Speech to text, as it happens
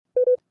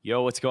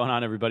Yo, what's going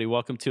on, everybody?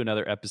 Welcome to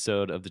another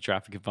episode of the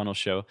Traffic and Funnel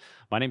Show.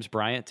 My name's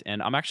Bryant,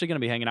 and I'm actually going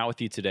to be hanging out with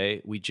you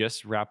today. We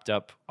just wrapped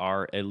up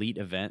our elite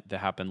event that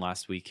happened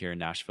last week here in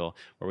Nashville,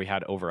 where we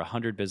had over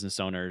 100 business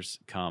owners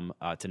come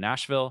to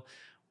Nashville.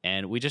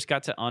 And we just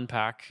got to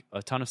unpack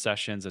a ton of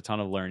sessions, a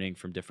ton of learning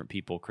from different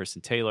people. Kristen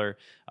Taylor,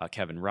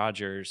 Kevin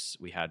Rogers.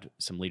 We had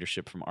some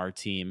leadership from our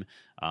team.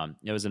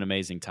 It was an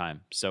amazing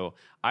time. So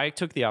I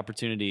took the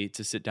opportunity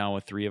to sit down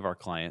with 3 of our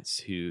clients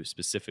who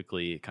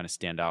specifically kind of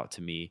stand out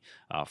to me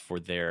for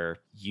their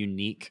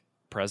unique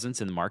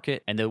presence in the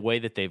market and the way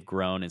that they've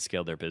grown and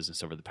scaled their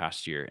business over the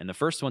past year. And the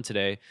first one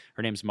today,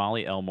 her name's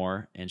Molly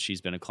Elmore, and she's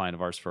been a client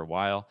of ours for a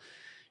while.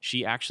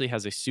 She actually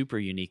has a super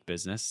unique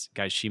business.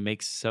 Guys, she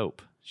makes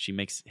soap. She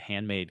makes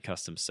handmade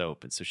custom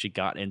soap. And so she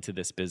got into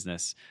this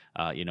business,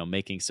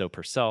 making soap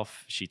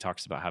herself. She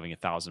talks about having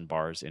 1,000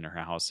 bars in her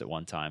house at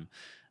one time.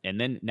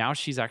 And then now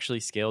she's actually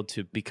scaled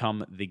to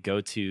become the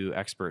go-to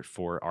expert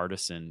for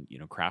artisan,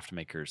 craft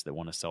makers that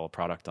want to sell a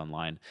product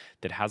online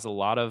that has a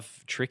lot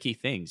of tricky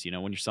things.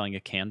 When you're selling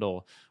a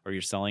candle or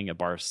you're selling a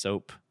bar of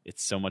soap,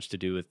 it's so much to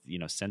do with,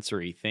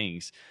 sensory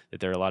things that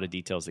there are a lot of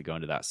details that go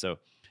into that. So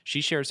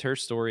she shares her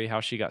story, how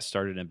she got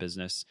started in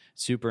business,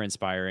 super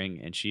inspiring,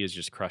 and she is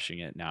just crushing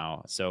it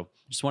now. So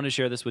just wanted to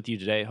share this with you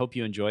today. Hope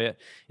you enjoy it.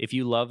 If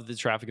you love the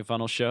Traffic and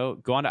Funnel Show,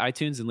 go on to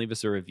iTunes and leave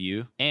us a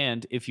review.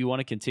 And if you want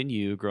to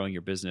continue growing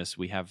your business,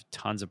 we have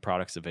tons of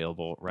products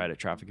available right at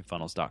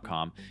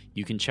trafficandfunnels.com.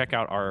 You can check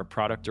out our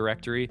product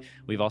directory.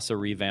 We've also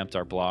revamped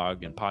our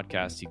blog and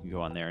podcast. You can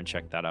go on there and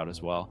check that out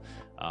as well.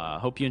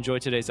 Hope you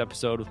enjoyed today's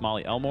episode with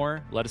Molly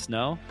Elmore. Let us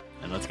know,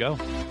 and let's go.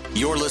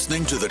 You're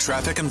listening to the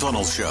Traffic and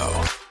Funnels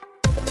Show.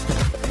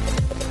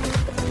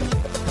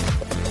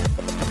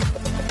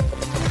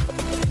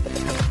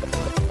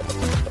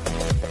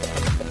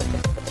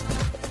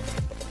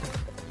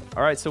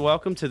 All right, so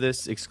welcome to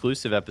this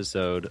exclusive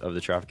episode of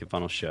the Traffic and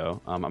Funnel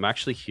Show. I'm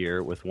actually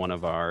here with one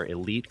of our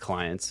elite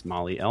clients,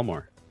 Molly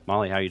Elmore.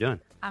 Molly, how are you doing?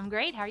 I'm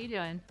great. How are you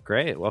doing?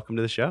 Great. Welcome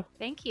to the show.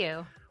 Thank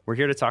you. We're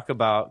here to talk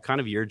about kind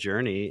of your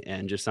journey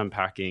and just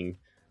unpacking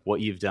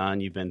what you've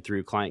done. You've been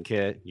through Client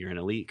Kit. You're an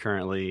elite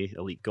currently,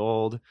 Elite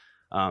Gold.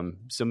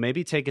 So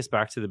maybe take us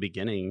back to the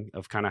beginning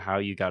of kind of how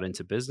you got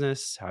into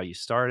business, how you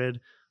started.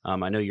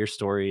 I know your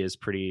story is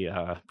pretty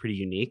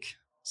unique.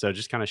 So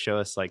just kind of show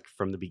us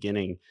from the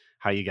beginning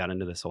how you got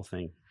into this whole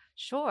thing.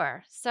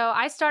 Sure. So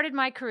I started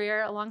my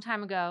career a long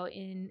time ago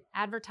in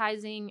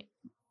advertising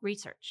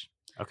research.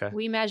 Okay.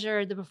 We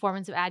measured the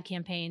performance of ad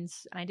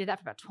campaigns, and I did that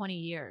for about 20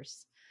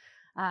 years,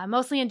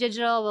 mostly in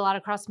digital, a lot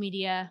of cross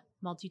media,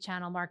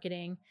 multi-channel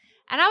marketing.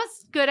 And I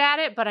was good at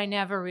it, but I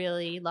never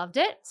really loved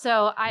it.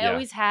 So I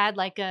always had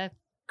a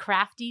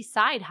crafty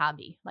side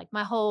hobby,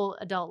 my whole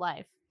adult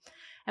life.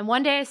 And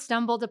one day I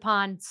stumbled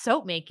upon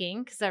soap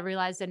making because I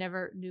realized I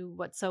never knew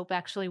what soap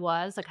actually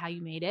was, how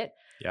you made it.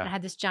 Yeah. And I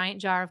had this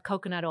giant jar of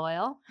coconut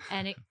oil,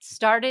 and it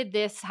started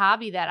this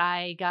hobby that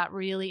I got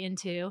really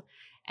into,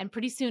 and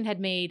pretty soon had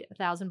made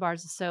 1,000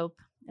 bars of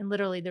soap. And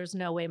literally there's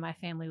no way my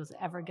family was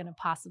ever going to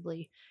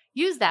possibly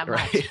use that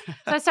much. Right.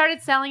 So I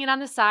started selling it on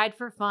the side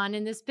for fun,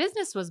 and this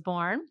business was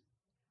born.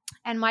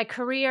 And my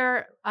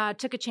career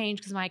took a change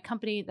because my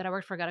company that I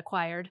worked for got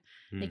acquired.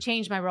 They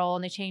changed my role,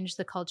 and they changed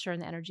the culture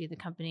and the energy of the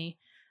company.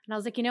 And I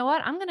was like, you know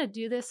what? I'm going to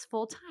do this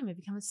full time and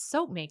become a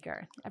soap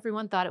maker.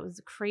 Everyone thought it was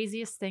the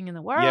craziest thing in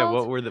the world. Yeah.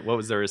 What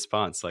was their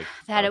response?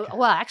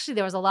 Actually,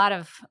 there was a lot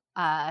of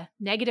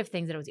negative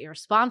things, that it was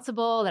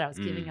irresponsible, that I was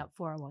giving up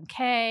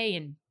 401k,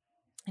 and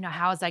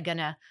how was I going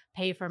to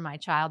pay for my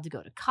child to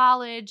go to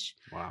college?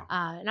 Wow.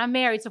 And I'm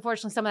married, so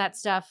fortunately, some of that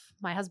stuff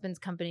my husband's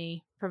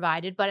company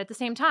provided. But at the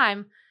same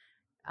time,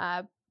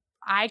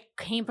 I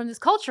came from this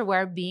culture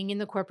where being in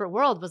the corporate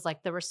world was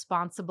the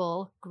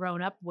responsible,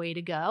 grown-up way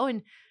to go,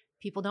 and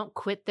people don't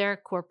quit their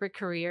corporate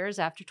careers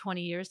after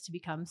 20 years to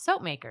become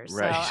soap makers.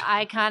 Right. So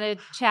I kind of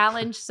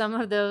challenged some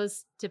of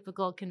those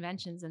typical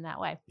conventions in that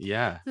way.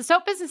 Yeah. The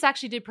soap business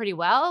actually did pretty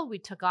well. We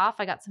took off.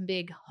 I got some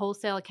big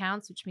wholesale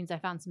accounts, which means I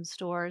found some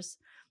stores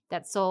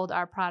that sold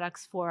our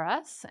products for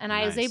us. And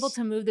I was able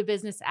to move the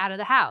business out of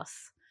the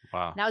house.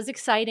 Wow. And that was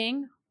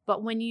exciting.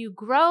 But when you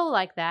grow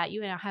like that,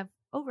 you now have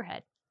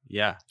overhead.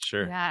 Yeah,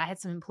 sure. Yeah, I had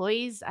some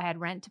employees. I had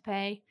rent to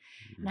pay.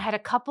 And I had a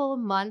couple of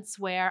months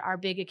where our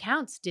big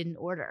accounts didn't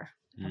order.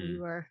 And we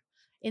were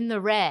in the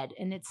red.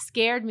 And it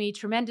scared me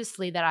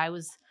tremendously that I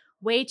was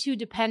way too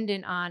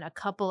dependent on a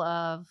couple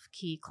of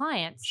key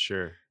clients.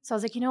 Sure. So I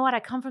was like, you know what? I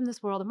come from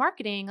this world of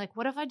marketing.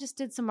 What if I just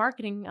did some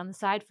marketing on the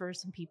side for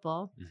some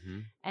people?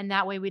 And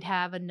that way we'd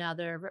have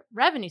another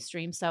revenue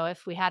stream. So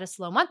if we had a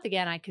slow month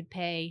again, I could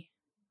pay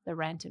the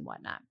rent and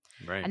whatnot.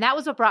 Right. And that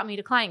was what brought me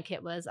to Client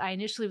Kit. Was I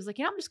initially was like,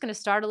 I'm just going to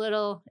start a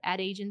little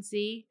ad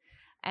agency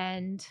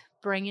and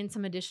bring in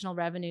some additional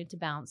revenue to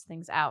balance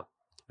things out.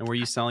 And were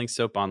you selling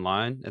soap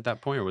online at that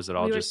point, or was it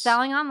all we just... We were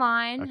selling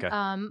online, Okay.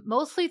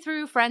 Mostly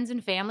through friends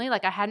and family.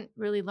 I hadn't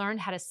really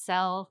learned how to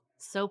sell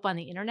soap on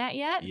the internet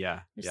yet. Yeah.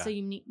 There's some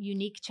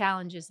unique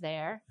challenges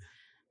there.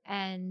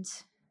 And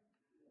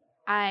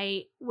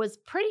I was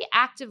pretty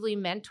actively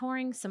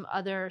mentoring some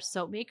other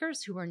soap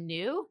makers who were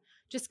new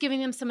just giving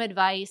them some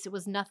advice. It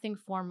was nothing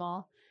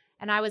formal.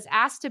 And I was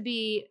asked to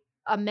be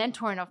a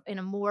mentor in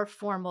a more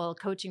formal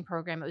coaching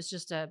program. It was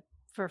just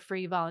for a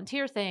free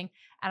volunteer thing.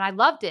 And I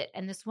loved it.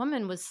 And this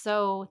woman was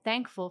so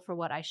thankful for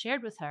what I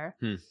shared with her.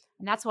 And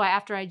that's why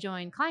after I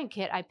joined Client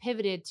Kit, I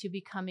pivoted to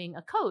becoming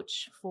a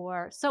coach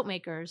for soap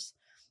makers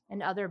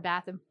and other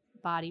bath and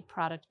body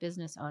product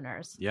business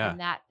owners. Yeah. And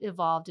that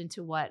evolved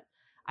into what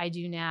I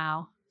do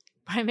now,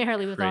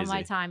 primarily with all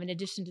my time, in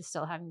addition to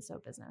still having the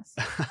soap business.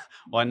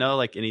 Well, I know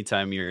like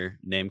anytime your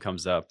name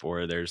comes up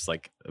or there's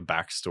like a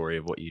backstory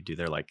of what you do,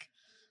 they're like,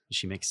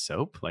 she makes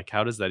soap? Like,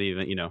 how does that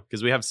even,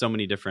 because we have so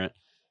many different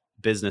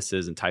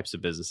businesses and types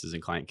of businesses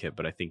in Client Kit,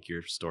 but I think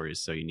your story is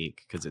so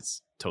unique because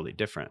it's totally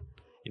different,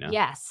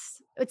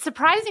 Yes. It's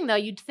surprising though.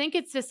 You'd think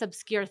it's this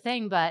obscure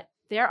thing, but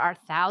there are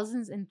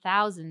thousands and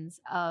thousands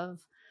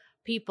of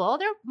people.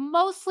 They're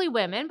mostly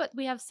women, but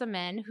we have some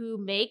men who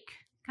make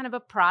kind of a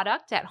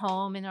product at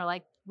home and they're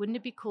like, wouldn't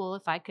it be cool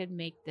if I could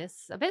make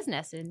this a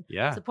business and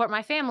support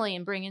my family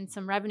and bring in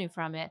some revenue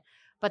from it?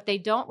 But they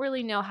don't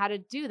really know how to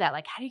do that.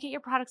 Like, how do you get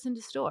your products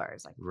into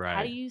stores? Like,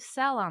 how do you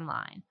sell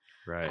online?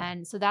 Right.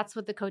 And so that's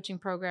what the coaching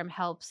program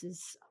helps,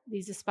 is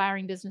these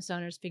aspiring business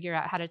owners figure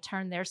out how to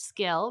turn their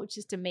skill, which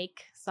is to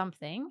make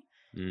something,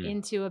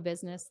 into a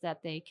business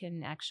that they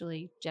can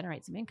actually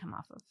generate some income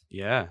off of.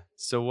 Yeah.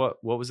 So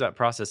what was that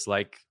process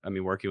like? I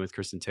mean, working with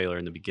Kristen Taylor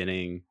in the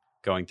beginning,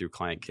 going through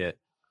Client Kit,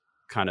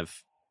 kind of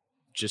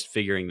just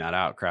figuring that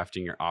out,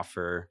 crafting your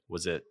offer.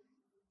 Was it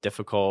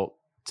difficult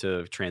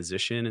to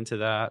transition into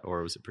that,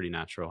 or was it pretty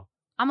natural?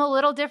 I'm a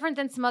little different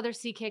than some other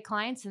CK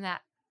clients in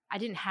that I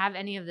didn't have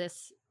any of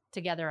this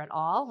together at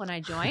all when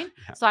I joined.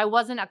 So I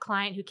wasn't a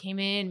client who came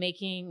in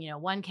making,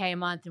 $1K a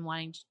month and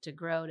wanting to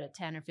grow to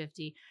 10 or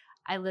 50.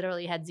 I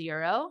literally had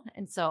zero.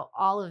 And so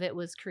all of it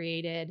was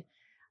created.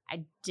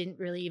 I didn't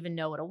really even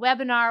know what a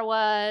webinar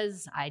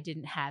was. I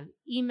didn't have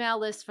email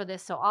lists for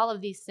this. So all of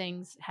these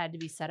things had to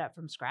be set up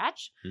from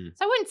scratch.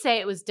 So I wouldn't say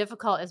it was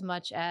difficult as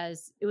much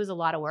as it was a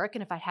lot of work.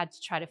 And if I had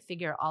to try to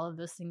figure all of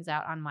those things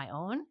out on my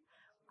own,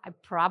 I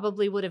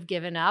probably would have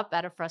given up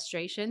out of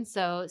frustration.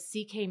 So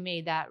CK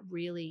made that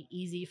really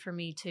easy for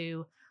me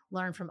to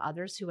learn from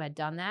others who had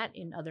done that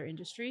in other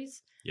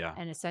industries. Yeah.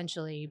 And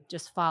essentially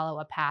just follow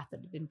a path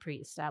that had been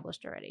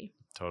pre-established already.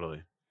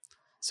 Totally.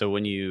 So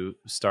when you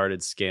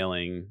started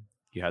scaling,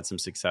 you had some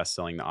success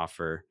selling the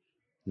offer.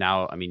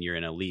 Now, I mean, you're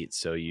in Elite,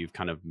 so you've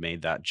kind of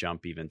made that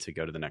jump even to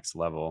go to the next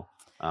level.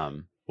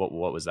 What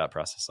was that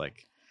process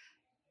like?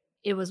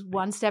 It was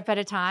one step at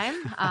a time.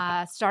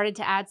 Started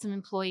to add some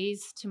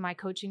employees to my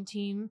coaching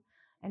team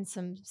and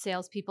some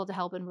salespeople to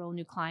help enroll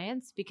new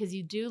clients, because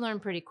you do learn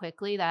pretty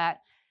quickly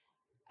that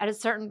at a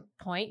certain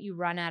point you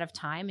run out of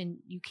time and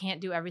you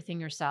can't do everything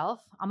yourself.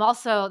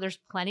 There's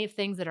plenty of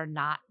things that are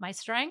not my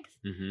strength.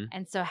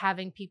 And so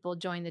having people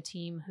join the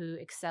team who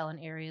excel in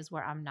areas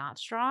where I'm not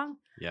strong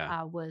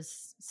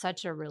was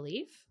such a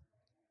relief.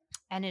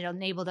 And it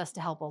enabled us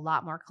to help a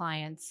lot more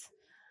clients.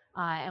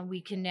 And we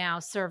can now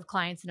serve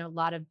clients in a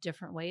lot of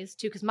different ways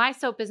too. Because my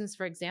soap business,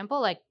 for example,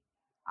 like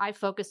I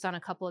focused on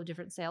a couple of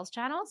different sales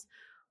channels,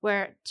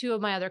 where two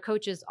of my other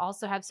coaches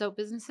also have soap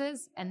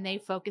businesses and they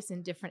focus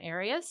in different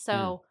areas.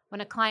 So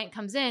when a client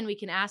comes in, we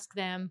can ask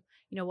them,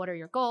 what are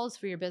your goals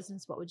for your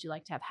business? What would you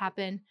like to have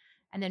happen?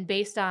 And then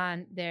based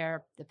on the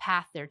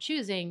path they're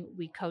choosing,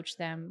 we coach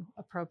them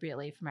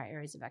appropriately from our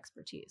areas of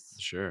expertise.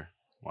 Sure.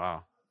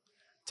 Wow.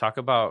 Talk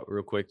about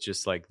real quick,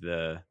 just like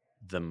the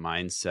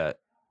mindset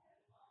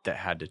that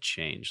had to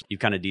change. You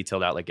kind of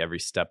detailed out like every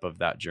step of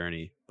that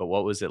journey, but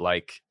what was it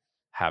like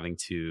having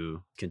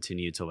to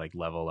continue to like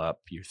level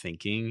up your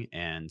thinking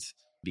and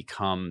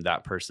become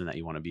that person that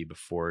you want to be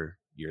before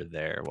you're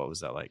there? What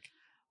was that like?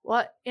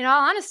 Well, in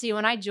all honesty,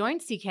 when I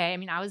joined CK, I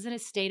mean, I was in a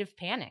state of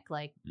panic.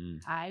 Like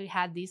I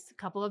had these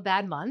couple of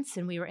bad months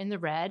and we were in the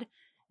red.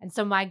 And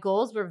so my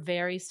goals were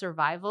very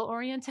survival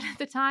oriented at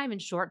the time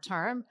and short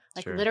term.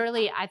 Like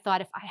literally, I thought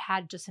if I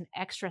had just an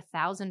extra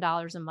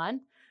 $1,000 a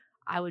month,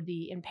 I would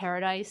be in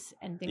paradise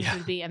and things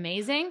would be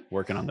amazing.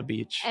 Working on the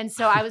beach. And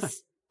so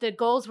the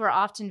goals were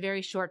often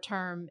very short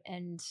term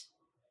and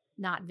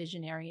not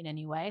visionary in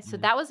any way. So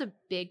that was a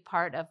big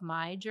part of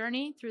my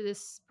journey through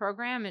this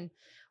program, and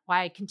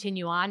why I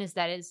continue on is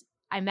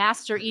I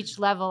master each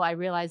level. I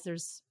realize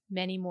there's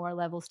many more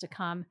levels to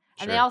come.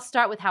 And they all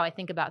start with how I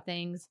think about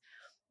things,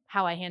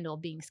 how I handle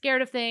being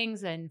scared of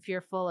things and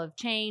fearful of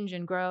change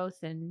and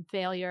growth and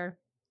failure,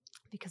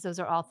 because those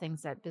are all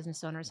things that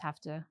business owners have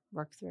to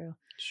work through.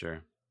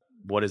 Sure.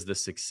 What is the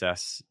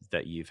success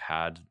that you've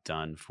had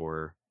done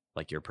for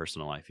like your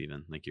personal life,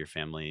 even like your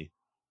family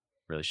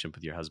relationship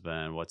with your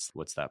husband?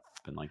 What's that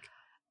been like?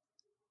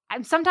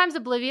 I'm sometimes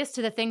oblivious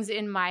to the things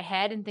in my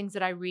head and things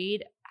that I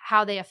read,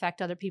 how they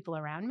affect other people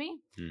around me.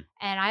 And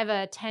I have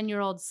a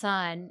 10-year-old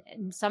son,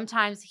 and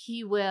sometimes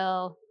he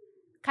will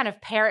kind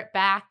of parrot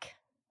back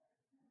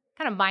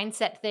kind of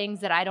mindset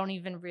things that I don't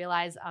even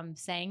realize I'm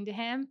saying to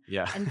him.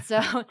 Yeah. And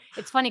so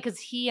it's funny because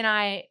he and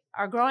I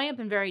are growing up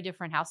in very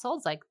different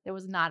households. Like there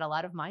was not a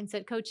lot of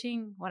mindset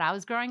coaching when I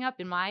was growing up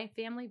in my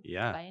family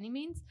by any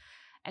means.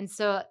 And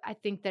so I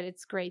think that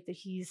it's great that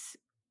he's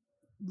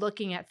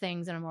looking at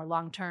things in a more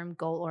long-term,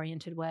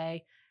 goal-oriented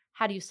way.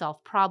 How do you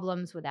solve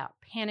problems without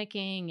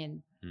panicking?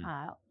 And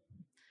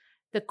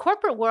the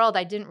corporate world,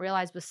 I didn't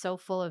realize, was so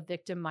full of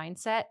victim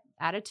mindset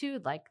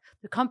attitude. Like,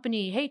 the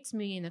company hates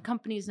me and the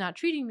company's not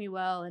treating me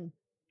well. And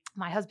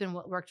my husband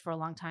worked for a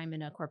long time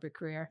in a corporate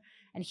career,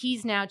 and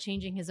he's now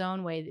changing his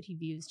own way that he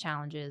views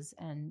challenges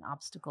and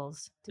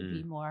obstacles to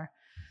be more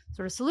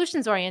sort of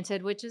solutions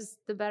oriented, which is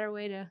the better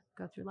way to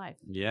go through life.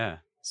 Yeah.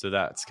 So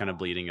that's kind of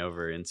bleeding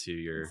over into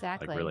your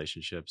Exactly. like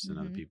relationships and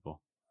other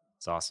people.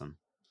 It's awesome.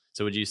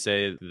 So would you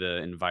say the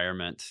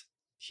environment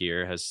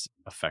here has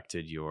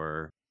affected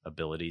your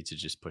ability to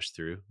just push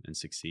through and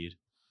succeed?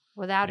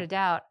 Without a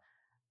doubt.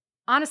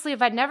 Honestly,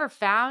 if I'd never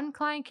found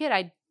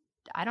ClientKit,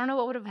 I don't know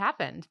what would have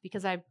happened,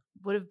 because I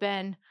would have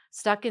been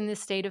stuck in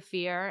this state of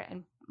fear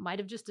and might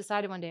have just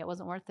decided one day it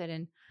wasn't worth it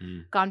and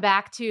gone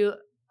back to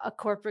a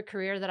corporate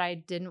career that I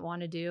didn't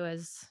want to do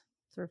as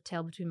sort of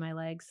tail between my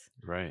legs.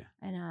 Right.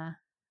 And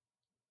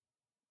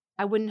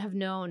I wouldn't have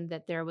known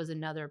that there was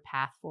another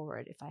path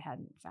forward if I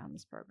hadn't found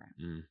this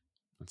program.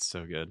 That's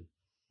so good.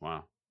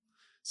 Wow.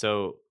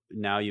 So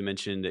now you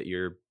mentioned that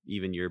your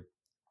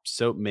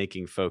soap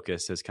making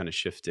focus has kind of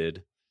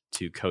shifted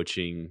to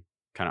coaching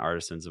kind of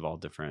artisans of all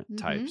different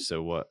types.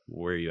 So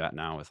where are you at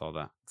now with all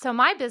that? So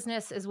my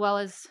business, as well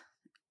as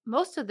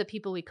most of the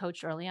people we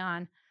coached early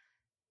on,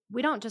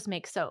 we don't just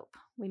make soap.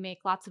 We make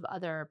lots of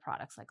other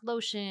products like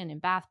lotion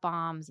and bath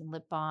bombs and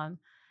lip balm.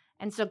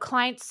 And so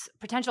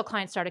potential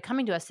clients started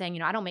coming to us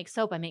saying, I don't make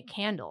soap, I make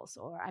candles,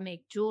 or I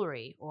make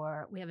jewelry,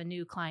 or we have a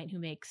new client who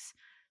makes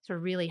sort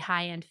of really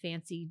high-end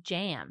fancy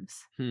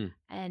jams.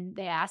 And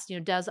they asked,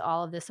 does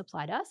all of this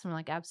apply to us? And we're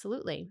like,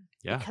 absolutely.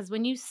 Yeah. Because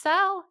when you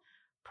sell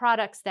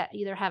products that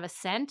either have a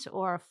scent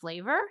or a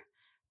flavor,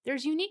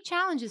 there's unique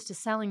challenges to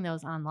selling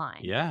those online.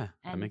 Yeah,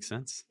 and that makes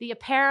sense. The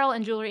apparel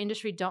and jewelry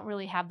industry don't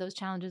really have those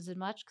challenges as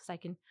much, because I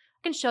can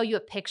show you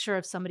a picture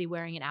of somebody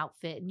wearing an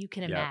outfit and you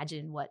can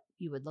imagine what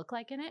you would look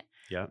like in it.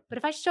 Yeah. But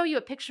if I show you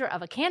a picture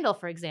of a candle,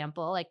 for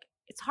example, like,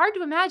 it's hard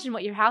to imagine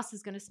what your house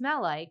is going to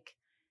smell like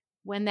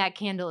when that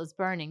candle is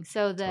burning.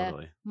 So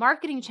the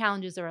marketing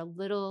challenges are a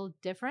little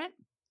different.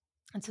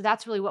 And so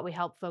that's really what we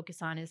help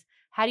focus on, is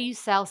how do you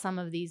sell some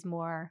of these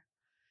more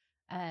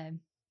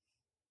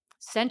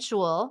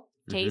sensual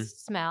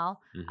taste, smell,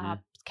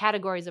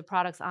 categories of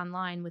products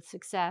online with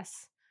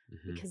success,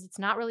 because it's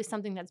not really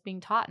something that's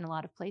being taught in a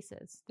lot of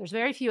places. There's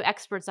very few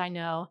experts I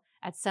know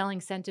at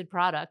selling scented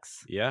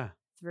products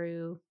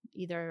through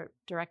either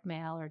direct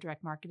mail or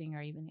direct marketing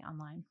or even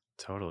online.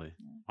 Totally.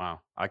 Wow.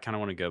 I kind of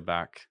want to go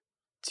back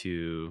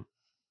to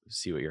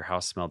see what your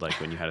house smelled like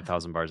when you had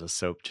 1,000 bars of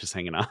soap just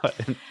hanging out.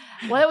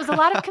 Well, it was a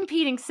lot of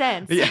competing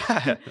scents.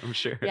 Yeah, I'm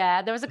sure.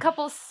 Yeah, there was a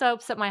couple of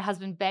soaps that my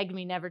husband begged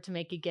me never to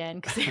make again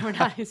because they were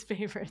not his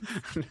favorites.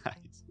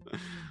 Nice.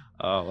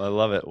 Oh, I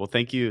love it. Well,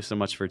 thank you so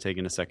much for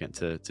taking a second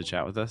to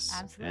chat with us.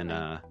 Absolutely.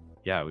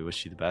 And we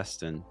wish you the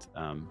best. And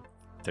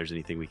if there's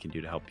anything we can do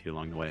to help you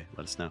along the way,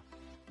 let us know.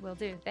 Will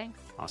do. Thanks.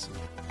 Awesome.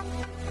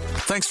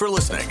 Thanks for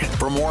listening.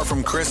 For more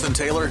from Chris and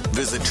Taylor,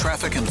 visit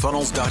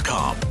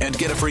trafficandfunnels.com and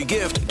get a free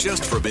gift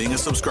just for being a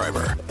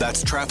subscriber.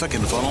 That's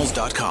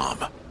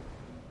trafficandfunnels.com.